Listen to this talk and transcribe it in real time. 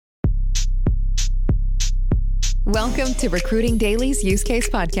Welcome to Recruiting Daily's Use Case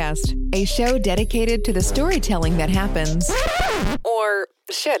Podcast, a show dedicated to the storytelling that happens, or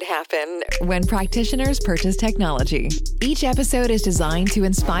should happen, when practitioners purchase technology. Each episode is designed to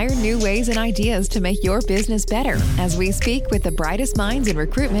inspire new ways and ideas to make your business better as we speak with the brightest minds in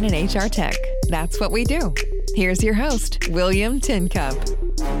recruitment and HR tech. That's what we do. Here's your host, William Tincup.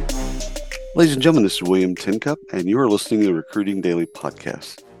 Ladies and gentlemen, this is William Tincup, and you are listening to the Recruiting Daily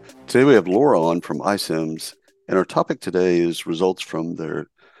Podcast. Today we have Laura on from iCIMS, and our topic today is results from their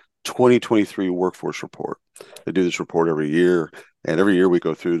 2023 workforce report. They do this report every year, and every year we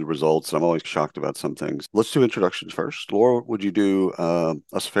go through the results, and I'm always shocked about some things. Let's do introductions first. Laura, would you do us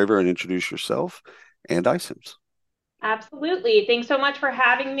a favor and introduce yourself and iCIMS? Absolutely. Thanks so much for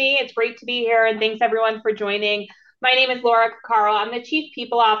having me. It's great to be here, and thanks everyone for joining. My name is Laura Coccaro. I'm the Chief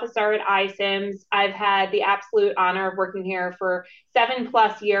People Officer at iCIMS. I've had the absolute honor of working here for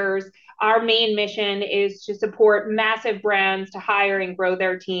 7+ years. Our main mission is to support massive brands to hire and grow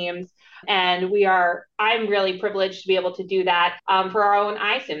their teams. And I'm really privileged to be able to do that for our own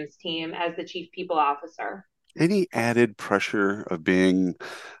iCIMS team as the Chief People Officer. Any added pressure of being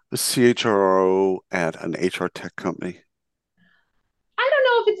the CHRO at an HR tech company? I don't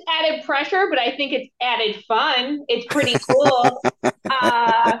know if it's added pressure, but I think it's added fun. It's pretty cool.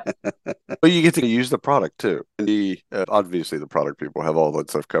 But you get to use the product too. And obviously the product people have all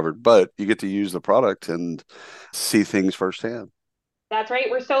that stuff covered, but you get to use the product and see things firsthand. That's right.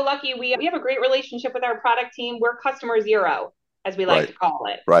 We're so lucky. We have a great relationship with our product team. We're customer zero, as we like to call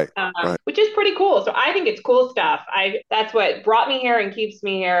it. Right. Which is pretty cool. So I think it's cool stuff. That's what brought me here and keeps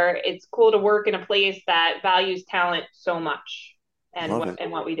me here. It's cool to work in a place that values talent so much. And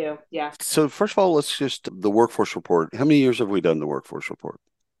what we do. Yeah. So first of all, let's just the workforce report. How many years have we done the workforce report?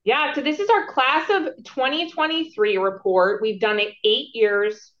 Yeah. So this is our class of 2023 report. We've done it 8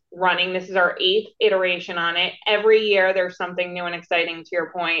 years running. This is our 8th iteration on it. Every year there's something new and exciting, to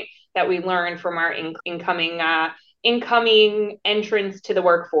your point, that we learn from our incoming entrants to the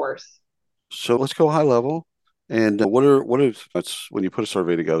workforce. So let's go high level. And that's when you put a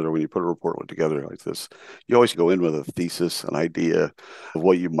survey together, when you put a report together like this, you always go in with a thesis, an idea of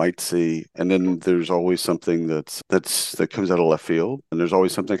what you might see. And then there's always something that comes out of left field. And there's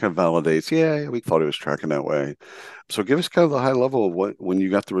always something that kind of validates, yeah, we thought it was tracking that way. So give us kind of the high level of when you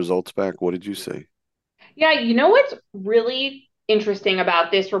got the results back, what did you see? Yeah, you know what's really interesting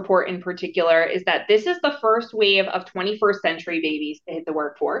about this report in particular is that this is the first wave of 21st century babies to hit the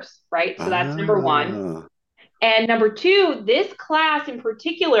workforce, right? So that's number one. And number two, this class in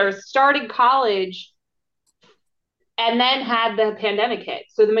particular started college and then had the pandemic hit.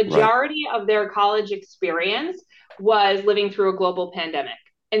 So the majority of their college experience was living through a global pandemic.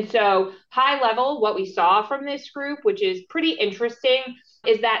 And so high level, what we saw from this group, which is pretty interesting,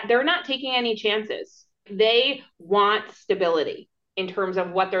 is that they're not taking any chances. They want stability in terms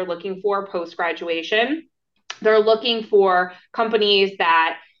of what they're looking for post-graduation. They're looking for companies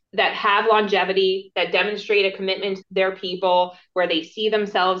that have longevity, that demonstrate a commitment to their people, where they see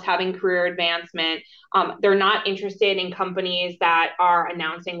themselves having career advancement. They're not interested in companies that are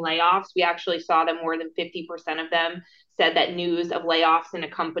announcing layoffs. We actually saw that more than 50% of them said that news of layoffs in a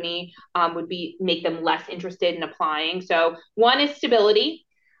company would make them less interested in applying. So one is stability.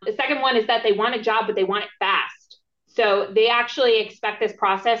 The second one is that they want a job, but they want it fast. So they actually expect this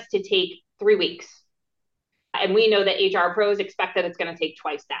process to take 3 weeks. And we know that HR pros expect that it's going to take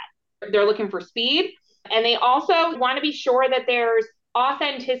twice that. They're looking for speed. And they also want to be sure that there's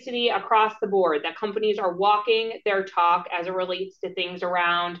authenticity across the board, that companies are walking their talk as it relates to things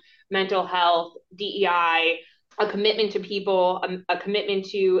around mental health, DEI, a commitment to people, a commitment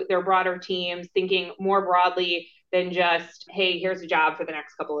to their broader teams, thinking more broadly than just, hey, here's a job for the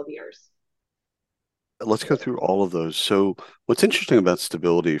next couple of years. Let's go through all of those. So what's interesting about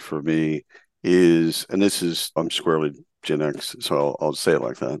stability for me is, and I'm squarely Gen X, so I'll say it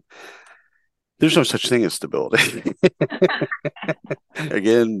like that. There's no such thing as stability.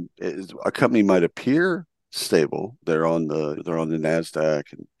 Again, a company might appear stable. They're on the NASDAQ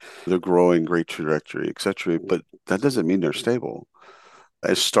and they're growing, great trajectory, et cetera, but that doesn't mean they're stable.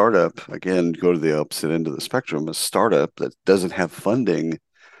 A startup, again, go to the opposite end of the spectrum, a startup that doesn't have funding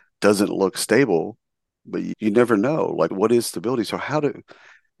doesn't look stable, but you never know, like, what is stability? So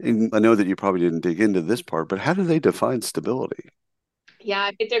I know that you probably didn't dig into this part, but how do they define stability?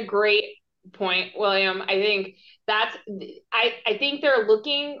 Yeah, it's a great point, William. I think I think they're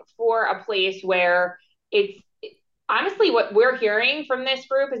looking for a place where honestly, what we're hearing from this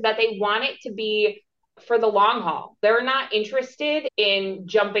group is that they want it to be for the long haul. They're not interested in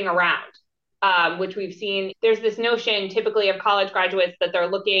jumping around. which we've seen. There's this notion typically of college graduates that they're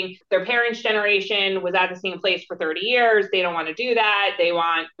looking, their parents' generation was at the same place for 30 years. They don't want to do that. They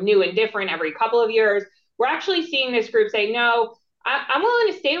want new and different every couple of years. We're actually seeing this group say, no, I'm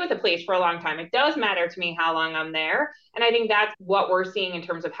willing to stay with a place for a long time. It does matter to me how long I'm there. And I think that's what we're seeing in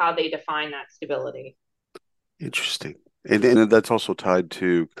terms of how they define that stability. Interesting. And that's also tied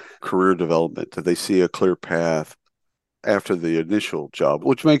to career development, that they see a clear path after the initial job,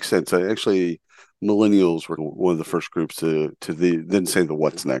 which makes sense. Actually, millennials were one of the first groups then say the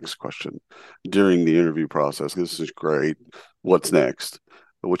what's next question during the interview process. This is great. What's next?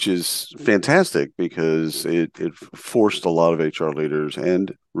 Which is fantastic because it forced a lot of HR leaders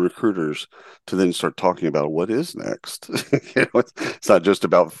and recruiters to then start talking about what is next. It's not just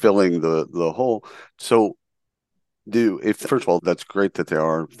about filling the hole. So if first of all, that's great that they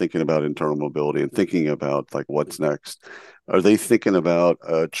are thinking about internal mobility and thinking about like what's next. Are they thinking about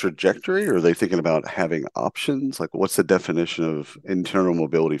a trajectory, or are they thinking about having options? Like, what's the definition of internal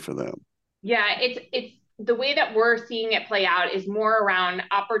mobility for them? Yeah, it's the way that we're seeing it play out is more around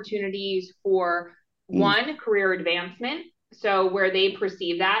opportunities for Mm, one, career advancement. So where they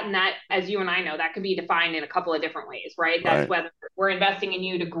perceive that, and that, as you and I know, that could be defined in a couple of different ways, right? That's right. whether we're investing in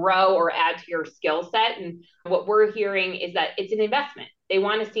you to grow or add to your skill set. And what we're hearing is that it's an investment. They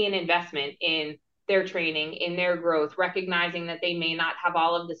want to see an investment in their training, in their growth, recognizing that they may not have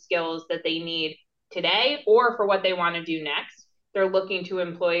all of the skills that they need today or for what they want to do next. They're looking to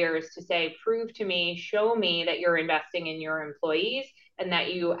employers to say, prove to me, show me that you're investing in your employees and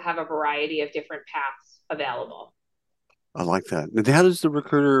that you have a variety of different paths available. I like that. And how does the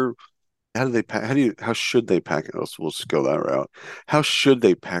recruiter? How should they package? We'll just go that route. How should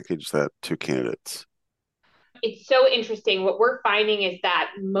they package that to candidates? It's so interesting. What we're finding is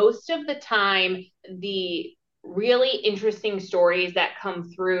that most of the time, the really interesting stories that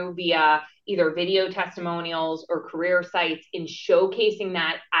come through via either video testimonials or career sites in showcasing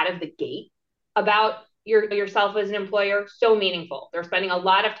that out of the gate about yourself as an employer, so meaningful. They're spending a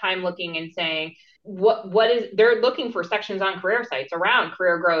lot of time looking and saying what is, they're looking for sections on career sites around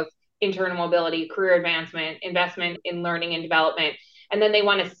career growth, internal mobility, career advancement, investment in learning and development, and then they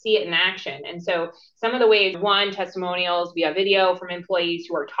want to see it in action. And so some of the ways, one, testimonials via video from employees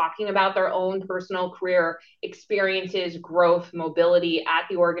who are talking about their own personal career experiences, growth, mobility at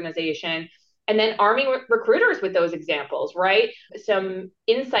the organization, and then arming recruiters with those examples, right? Some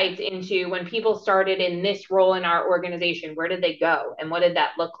insights into when people started in this role in our organization, where did they go and what did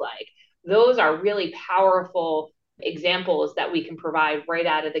that look like? Those are really powerful examples that we can provide right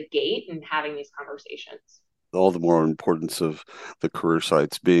out of the gate in having these conversations. All the more importance of the career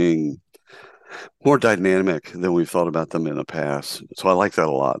sites being more dynamic than we've thought about them in the past. So I like that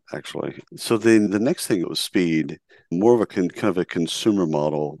a lot, actually. So then the next thing was speed, more of a kind of a consumer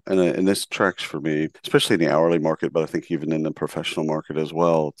model, and this tracks for me, especially in the hourly market, but I think even in the professional market as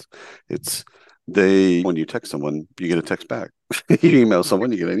well. It's they when you text someone, you get a text back. You email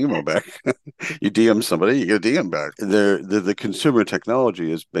someone, you get an email back. You DM somebody, you get a DM back. The consumer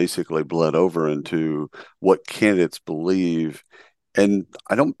technology is basically bled over into what candidates believe, and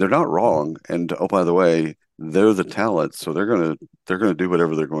they're not wrong. And oh, by the way, they're the talent, so they're gonna do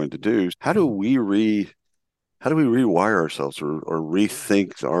whatever they're going to do. How do we rewire ourselves, or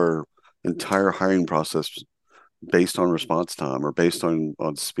rethink our entire hiring process based on response time or based on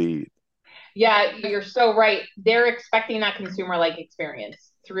speed? Yeah, you're so right. They're expecting that consumer like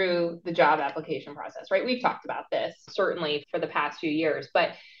experience through the job application process, right? We've talked about this certainly for the past few years, but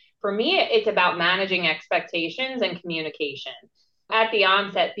for me, it's about managing expectations and communication. At the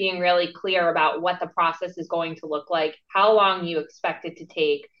onset, being really clear about what the process is going to look like, how long you expect it to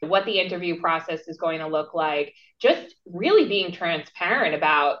take, what the interview process is going to look like, just really being transparent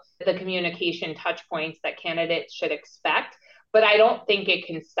about the communication touch points that candidates should expect. But I don't think it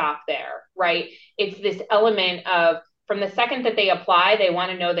can stop there, right? It's this element of from the second that they apply, they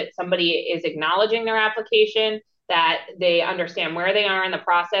want to know that somebody is acknowledging their application, that they understand where they are in the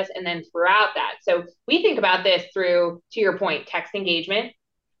process, and then throughout that. So we think about this through, to your point, text engagement,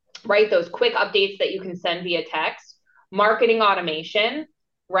 right? Those quick updates that you can send via text, marketing automation,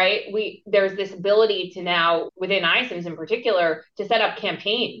 right? There's this ability to now within iCIMS in particular to set up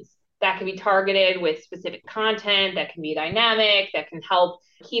campaigns that can be targeted with specific content, that can be dynamic, that can help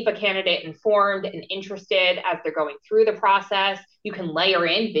keep a candidate informed and interested as they're going through the process. You can layer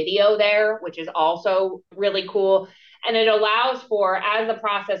in video there, which is also really cool. And it allows for, as the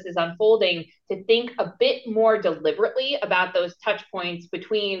process is unfolding, to think a bit more deliberately about those touch points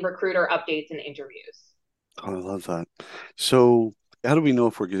between recruiter updates and interviews. Oh, I love that. So How do we know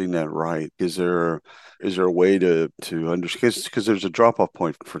if we're getting that right? Is there a way to understand? Because there's a drop off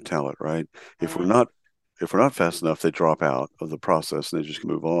point for talent, right? If we're Mhm. not if we're not fast enough, they drop out of the process and they just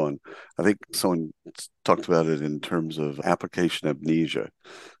move on. I think someone talked about it in terms of application amnesia,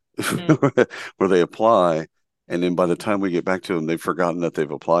 Mhm. where they apply, and then by the time we get back to them, they've forgotten that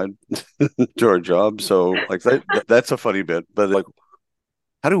they've applied to our job. So like that's a funny bit, but like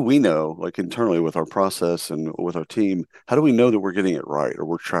how do we know, like internally with our process and with our team, how do we know that we're getting it right or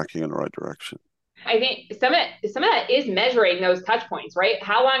we're tracking in the right direction? I think some of that is measuring those touch points, right?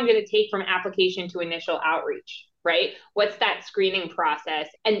 How long did it take from application to initial outreach, right? What's that screening process?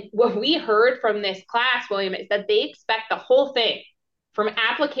 And what we heard from this class, William, is that they expect the whole thing from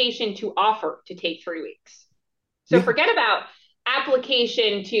application to offer to take 3 weeks. So Yeah, forget about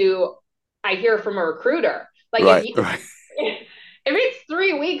application to I hear from a recruiter. Like right, right, if it's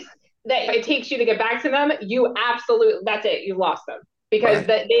 3 weeks that it takes you to get back to them, you absolutely that's it. You've lost them because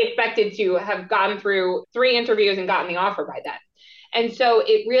right. they expected to have gone through 3 interviews and gotten the offer by then. And so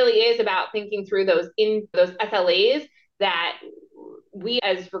it really is about thinking through those SLAs that we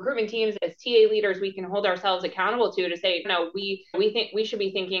as recruitment teams, as TA leaders, we can hold ourselves accountable to say, no, we think we should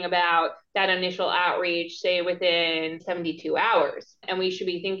be thinking about that initial outreach, say within 72 hours. And we should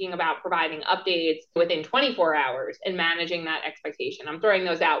be thinking about providing updates within 24 hours and managing that expectation. I'm throwing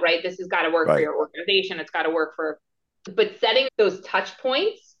those out, right? This has got to work for Right. your organization. It's got to work for, but setting those touch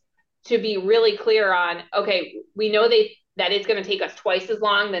points to be really clear on, okay, we know that it's going to take us twice as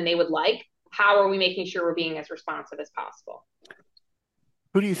long than they would like. How are we making sure we're being as responsive as possible?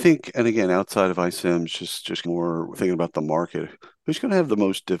 Who do you think, and again, outside of iCIMS, just more thinking about the market, who's going to have the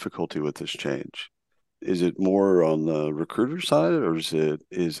most difficulty with this change? Is it more on the recruiter side, or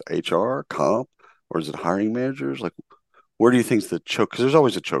is HR, comp, or is it hiring managers? Like, where do you think's the choke? Because there's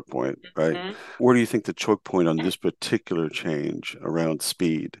always a choke point, right? Mm-hmm. Where do you think the choke point on this particular change around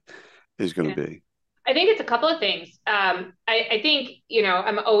speed is going Yeah. to be? I think it's a couple of things. I think,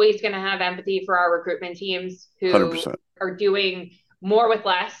 I'm always going to have empathy for our recruitment teams who 100%. are doing more with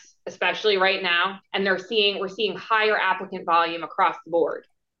less, especially right now. And we're seeing higher applicant volume across the board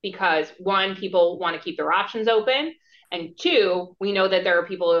because one, people want to keep their options open. And two, we know that there are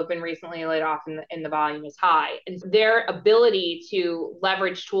people who have been recently laid off and the volume is high. And so their ability to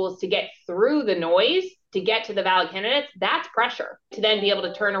leverage tools to get through the noise, to get to the valid candidates, that's pressure to then be able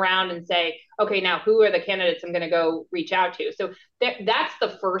to turn around and say, okay, now who are the candidates I'm going to go reach out to? So that's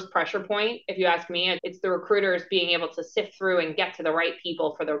the first pressure point. If you ask me, it's the recruiters being able to sift through and get to the right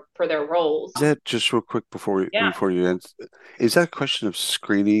people for their roles. Is that just real quick Yeah. before you answer? Is that a question of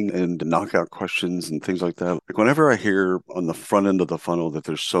screening and knockout questions and things like that? Like whenever I hear on the front end of the funnel that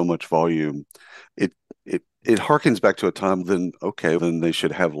there's so much volume, it it harkens back to a time then okay, then they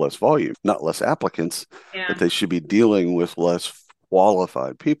should have less volume, not less applicants, but Yeah. they should be dealing with less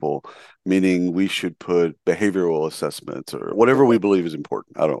qualified people, meaning we should put behavioral assessments or whatever we believe is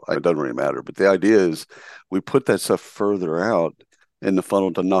important. It doesn't really matter. But the idea is we put that stuff further out in the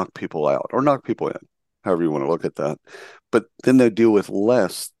funnel to knock people out or knock people in, however you want to look at that. But then they deal with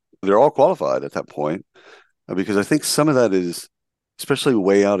less. They're all qualified at that point because I think some of that is, especially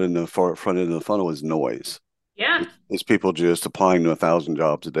way out in the front end of the funnel, is noise. Yeah. It's people just applying to 1,000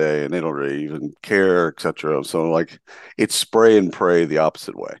 jobs a day and they don't really even care, etc. So like it's spray and pray the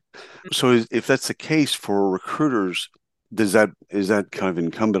opposite way. So if that's the case for recruiters, is that kind of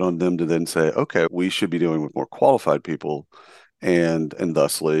incumbent on them to then say, okay, we should be dealing with more qualified people, and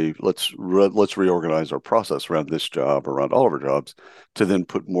thusly let's reorganize our process around this job, around all of our jobs, to then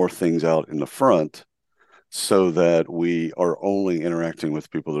put more things out in the front so that we are only interacting with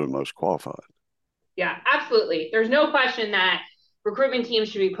people that are most qualified. Yeah, absolutely. There's no question that recruitment teams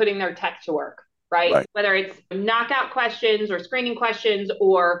should be putting their tech to work, right? Right. Whether it's knockout questions or screening questions,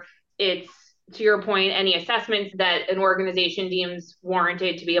 or it's, to your point, any assessments that an organization deems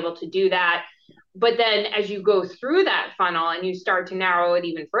warranted to be able to do that. But then as you go through that funnel and you start to narrow it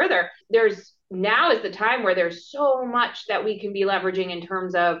even further, there's now is the time where there's so much that we can be leveraging in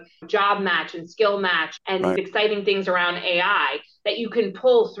terms of job match and skill match and Right. exciting things around AI that you can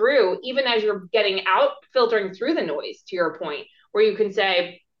pull through even as you're getting out, filtering through the noise, to your point, where you can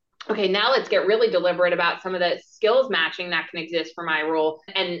say, okay, now let's get really deliberate about some of the skills matching that can exist for my role.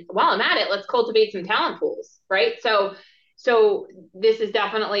 And while I'm at it, let's cultivate some talent pools, right? So this is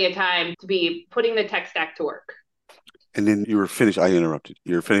definitely a time to be putting the tech stack to work. And then you were finished. I interrupted.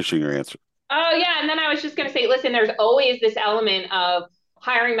 You're finishing your answer. Oh, yeah. And then I was just going to say, listen, there's always this element of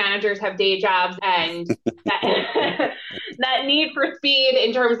hiring managers have day jobs and that, that need for speed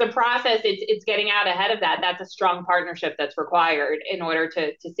in terms of process. It's getting out ahead of that. That's a strong partnership that's required in order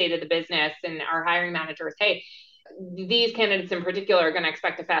to say to the business and our hiring managers, hey, these candidates in particular are going to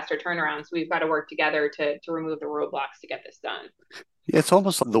expect a faster turnaround. So we've got to work together to remove the roadblocks to get this done. Yeah, it's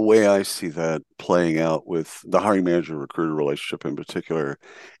almost like the way I see that playing out with the hiring manager recruiter relationship in particular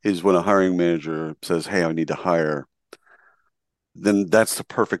is when a hiring manager says, "Hey, I need to hire," then that's the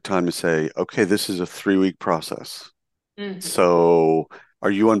perfect time to say, "Okay, this is a 3-week process. Mm-hmm. So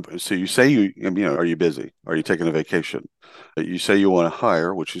are you on, so you say are you busy? Are you taking a vacation? You say you want to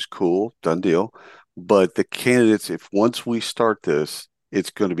hire, which is cool, done deal. But the candidates, if once we start this,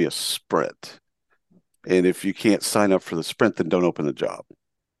 it's going to be a sprint. And if you can't sign up for the sprint, then don't open the job."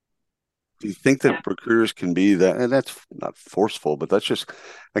 Do you think that Yeah. recruiters can be that? And that's not forceful, but that's just,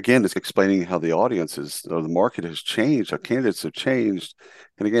 again, it's explaining how the audience is, or the market has changed, how candidates have changed.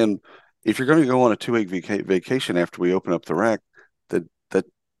 And again, if you're going to go on a 2-week vacation after we open up the rack, that that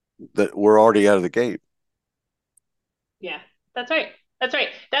that we're already out of the game. Yeah, that's right. That's right.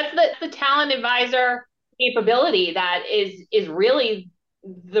 That's the talent advisor capability that is really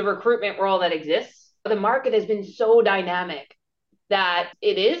the recruitment role that exists. The market has been so dynamic that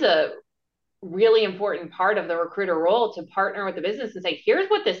it is a really important part of the recruiter role to partner with the business and say, here's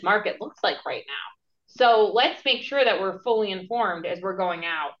what this market looks like right now. So let's make sure that we're fully informed as we're going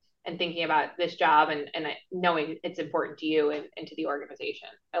out and thinking about this job and knowing it's important to you and to the organization.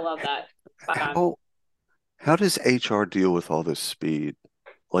 I love that. Spot on. How does HR deal with all this speed?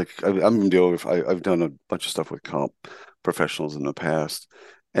 Like I'm dealing with, I've done a bunch of stuff with comp professionals in the past,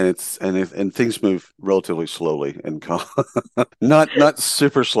 and and things move relatively slowly in comp. Not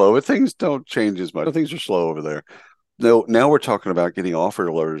super slow, but things don't change as much. Things are slow over there. No, now we're talking about getting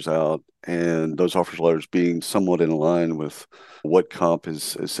offer letters out, and those offer letters being somewhat in line with what comp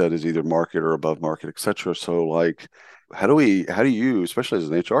is said is either market or above market, et cetera. So, like, how do you, especially as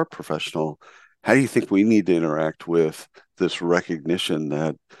an HR professional, how do you think we need to interact with this recognition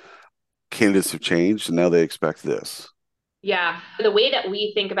that candidates have changed and now they expect this? Yeah, the way that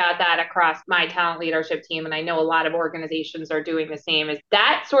we think about that across my talent leadership team, and I know a lot of organizations are doing the same, is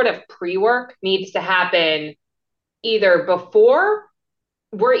that sort of pre work needs to happen either before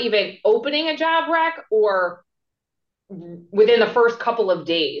we're even opening a job rec or within the first couple of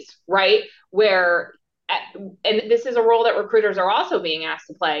days, right? Where, and this is a role that recruiters are also being asked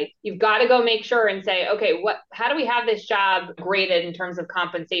to play. You've got to go make sure and say, okay, how do we have this job graded in terms of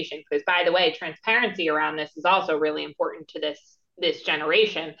compensation? Because by the way, transparency around this is also really important to this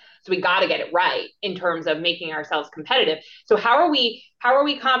generation. So we got to get it right in terms of making ourselves competitive. So how are we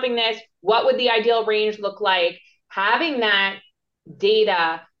comping this? What would the ideal range look like? Having that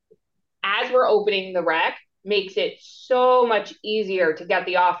data as we're opening the rec makes it so much easier to get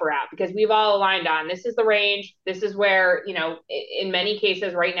the offer out because we've all aligned on this is the range. This is where, in many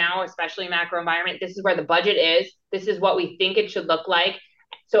cases right now, especially macro environment, this is where the budget is. This is what we think it should look like.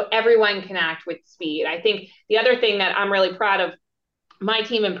 So everyone can act with speed. I think the other thing that I'm really proud of my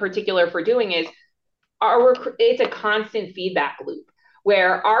team in particular for doing is it's a constant feedback loop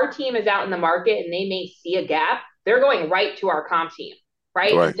where our team is out in the market and they may see a gap. They're going right to our comp team,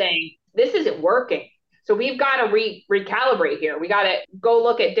 right? Right. And saying, this isn't working. So we've got to recalibrate here. We got to go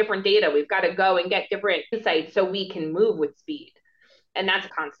look at different data. We've got to go and get different insights so we can move with speed. And that's a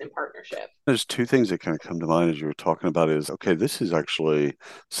constant partnership. There's two things that kind of come to mind as you were talking about is, okay, this is actually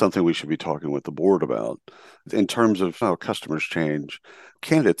something we should be talking with the board about in terms of how customers change,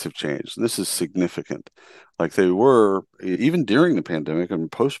 candidates have changed. And this is significant. Like they were, even during the pandemic and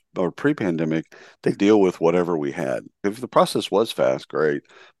post or pre-pandemic, they deal with whatever we had. If the process was fast, great.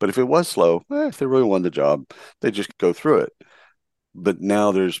 But if it was slow, if they really wanted the job, they just go through it. But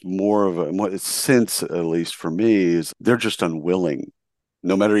now there's more of a sense, at least for me, is they're just unwilling,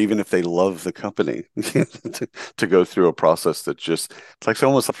 no matter even if they love the company, to go through a process that just, it's like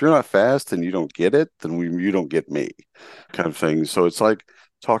almost if you're not fast and you don't get it, then you don't get me kind of thing. So it's like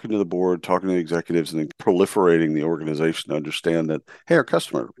talking to the board, talking to the executives, and then proliferating the organization to understand that, hey, our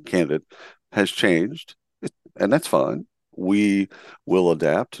customer candidate has changed, and that's fine. We will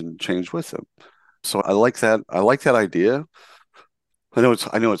adapt and change with them. So I like that. I like that idea. I know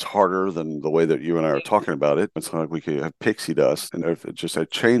it's harder than the way that you and I are talking about it. It's not like we could have pixie dust and if it just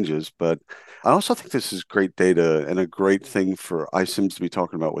had changes. But I also think this is great data and a great thing for iCIMS to be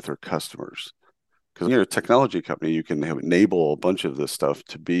talking about with their customers. Because you're a technology company, you can enable a bunch of this stuff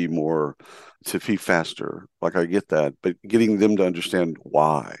to be faster. Like I get that, but getting them to understand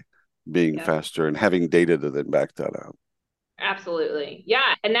why being Yeah. faster and having data to then back that up. Absolutely.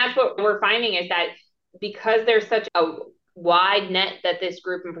 Yeah. And that's what we're finding is that because there's such a wide net that this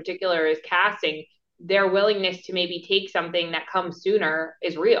group in particular is casting, their willingness to maybe take something that comes sooner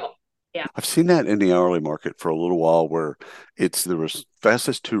is real. Yeah. I've seen that in the hourly market for a little while where it's the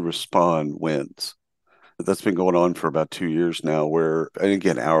fastest to respond wins. That's been going on for about 2 years now, and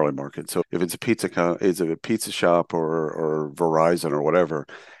again, hourly market. So if it's is it a pizza shop or Verizon or whatever,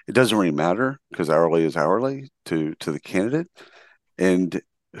 it doesn't really matter because hourly is hourly to the candidate. And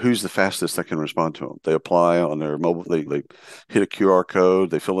who's the fastest that can respond to them? They apply on their mobile, they hit a QR code,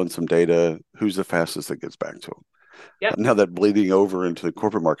 they fill in some data. Who's the fastest that gets back to them? Yep. Now that bleeding over into the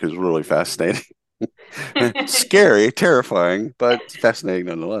corporate market is really fascinating. Scary, terrifying, but fascinating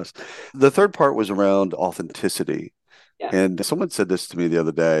nonetheless. The third part was around authenticity. Yeah. And someone said this to me the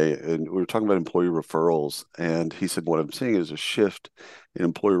other day, and we were talking about employee referrals. And he said, what I'm seeing is a shift in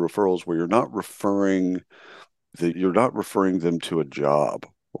employee referrals where you're not referring them to a job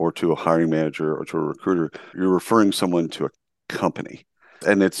or to a hiring manager or to a recruiter. You're referring someone to a company.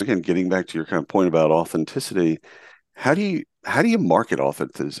 And it's, again, getting back to your kind of point about authenticity. How do you market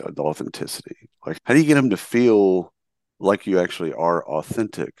authenticity? Like, how do you get them to feel like you actually are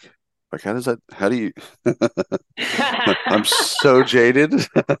authentic? Like, how do you, I'm so jaded.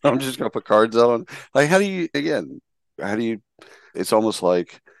 I'm just going to put cards out on, like, how do you, it's almost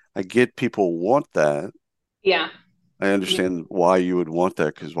like I get people want that. Yeah. I understand why you would want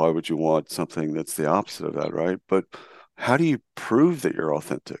that because why would you want something that's the opposite of that, right? But how do you prove that you're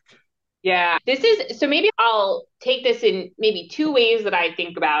authentic? Yeah. So maybe I'll take this in maybe two ways that I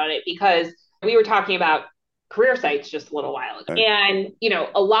think about it because we were talking about career sites just a little while ago. Okay. And,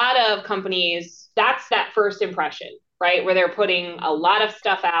 a lot of companies, that's that first impression, right? Where they're putting a lot of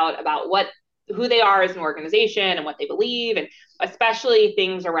stuff out about who they are as an organization and what they believe, and especially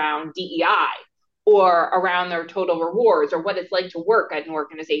things around DEI or around their total rewards or what it's like to work at an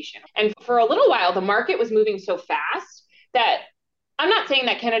organization. And for a little while, the market was moving so fast that I'm not saying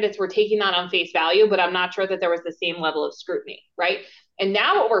that candidates were taking that on face value, but I'm not sure that there was the same level of scrutiny, right? And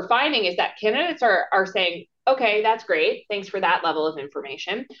now what we're finding is that candidates are saying, okay, that's great. Thanks for that level of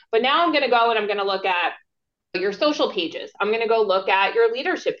information. But now I'm going to go and I'm going to look at your social pages. I'm going to go look at your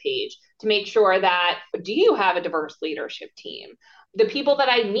leadership page to make sure that do you have a diverse leadership team? The people that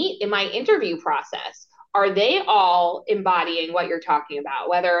I meet in my interview process, are they all embodying what you're talking about,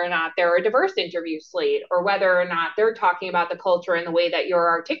 whether or not they're a diverse interview slate or whether or not they're talking about the culture and the way that you're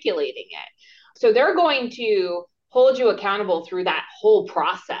articulating it? So they're going to hold you accountable through that whole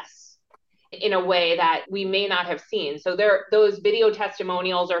process in a way that we may not have seen. So those video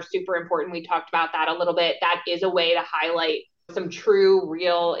testimonials are super important. We talked about that a little bit. That is a way to highlight some true,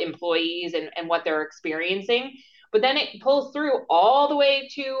 real employees and what they're experiencing. But then it pulls through all the way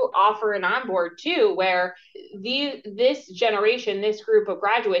to offer and onboard too, where this generation, this group of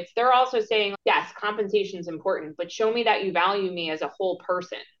graduates, they're also saying, yes, compensation is important, but show me that you value me as a whole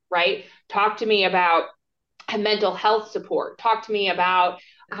person, right? Talk to me about mental health support. Talk to me about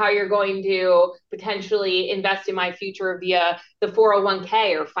how you're going to potentially invest in my future via the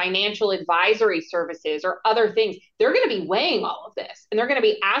 401k or financial advisory services or other things. They're going to be weighing all of this and they're going to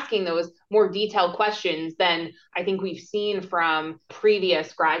be asking those more detailed questions than I think we've seen from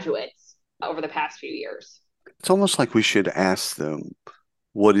previous graduates over the past few years. It's almost like we should ask them,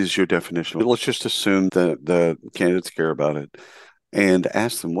 what is your definition? Let's just assume that the candidates care about it and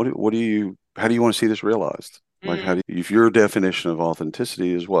ask them, how do you want to see this realized? Like, if your definition of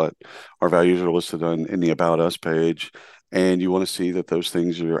authenticity is what our values are listed in the About Us page, and you want to see that those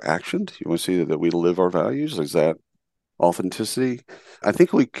things are actioned, you want to see that we live our values, is that authenticity? I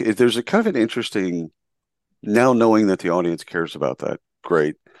think there's a kind of an interesting, now knowing that the audience cares about that,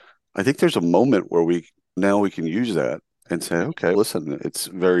 great. I think there's a moment where we can use that and say, okay, listen, it's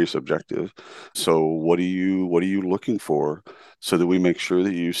very subjective. So what are you looking for so that we make sure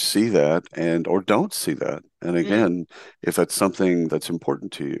that you see that or don't see that? And again, if that's something that's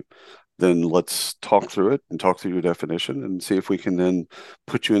important to you, then let's talk through it and talk through your definition and see if we can then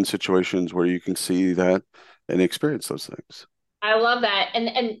put you in situations where you can see that and experience those things. I love that.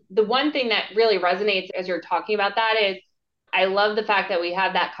 And the one thing that really resonates as you're talking about that is I love the fact that we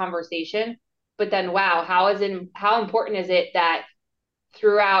had that conversation, but then wow, how important is it that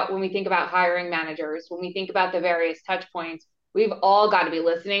throughout when we think about hiring managers, when we think about the various touch points, we've all got to be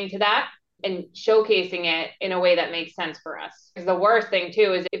listening to that and showcasing it in a way that makes sense for us. Because the worst thing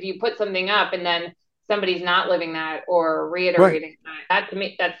too is if you put something up and then somebody's not living that or reiterating that to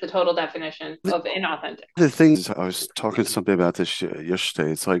me, that's the total definition of inauthentic. The thing is, I was talking to somebody about this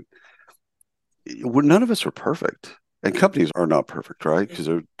yesterday. It's like, none of us are perfect. And companies are not perfect, right? Because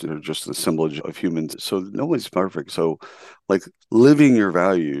they're just an assemblage of humans. So nobody's perfect. So, like, living your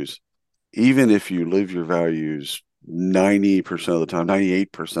values, even if you live your values 90% of the time,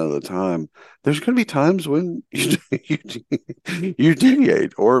 98% of the time, there's going to be times when you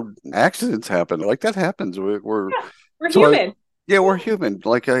deviate or accidents happen. Like, that happens. We're human. Yeah, we're human.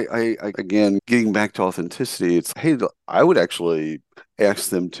 Like again, getting back to authenticity, it's, hey, I would actually ask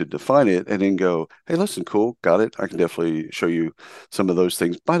them to define it and then go, hey, listen, cool, got it. I can definitely show you some of those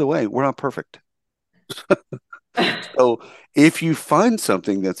things. By the way, we're not perfect. So if you find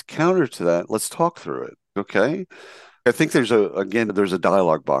something that's counter to that, let's talk through it. Okay. I think there's a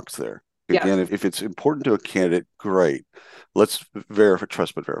dialogue box there. Yes. Again, if it's important to a candidate, great. Let's verify,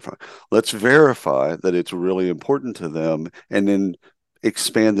 trust but verify. Let's verify that it's really important to them and then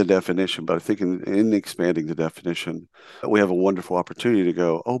expand the definition. But I think in expanding the definition, we have a wonderful opportunity to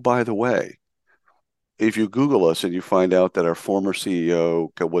go, oh, by the way, if you Google us and you find out that our former CEO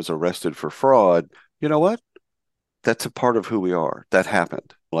was arrested for fraud, you know what? That's a part of who we are. That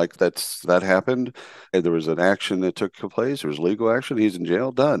happened. Like that happened. And there was an action that took place. There was legal action. He's in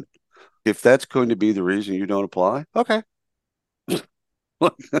jail. Done. If that's going to be the reason you don't apply, okay.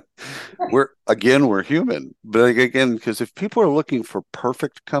 we're human. But again, because if people are looking for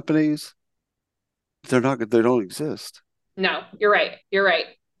perfect companies, they don't exist. No, you're right. You're right.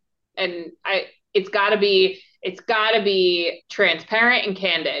 And it's got to be transparent and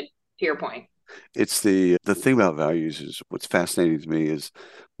candid, to your point. It's the thing about values is what's fascinating to me is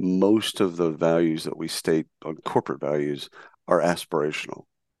most of the values that we state on corporate values are aspirational.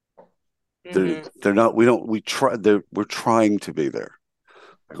 They're not, we're trying to be there.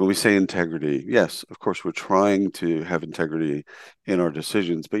 Like when we say integrity, yes, of course, we're trying to have integrity in our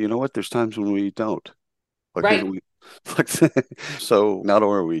decisions, but you know what? There's times when we don't. Like, Right. like, so not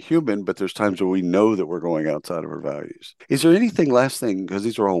only are we human, but there's times where we know that we're going outside of our values. Is there anything, last thing, because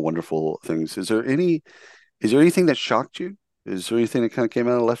these are all wonderful things, is there anything that shocked you? Is there anything that kind of came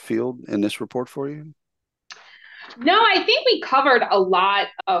out of left field in this report for you? No, I think we covered a lot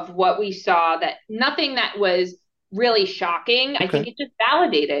of what we saw, that nothing that was really shocking. I Okay. think it just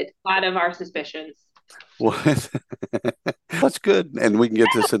validated a lot of our suspicions. Well, that's good. And we can get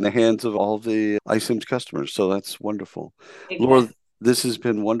this in the hands of all the iCIMS customers. So that's wonderful. Laura, Exactly. this has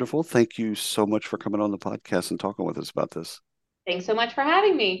been wonderful. Thank you so much for coming on the podcast and talking with us about this. Thanks so much for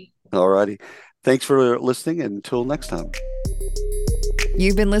having me. All righty. Thanks for listening. And until next time.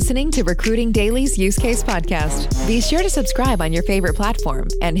 You've been listening to Recruiting Daily's Use Case Podcast. Be sure to subscribe on your favorite platform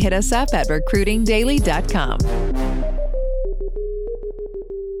and hit us up at recruitingdaily.com.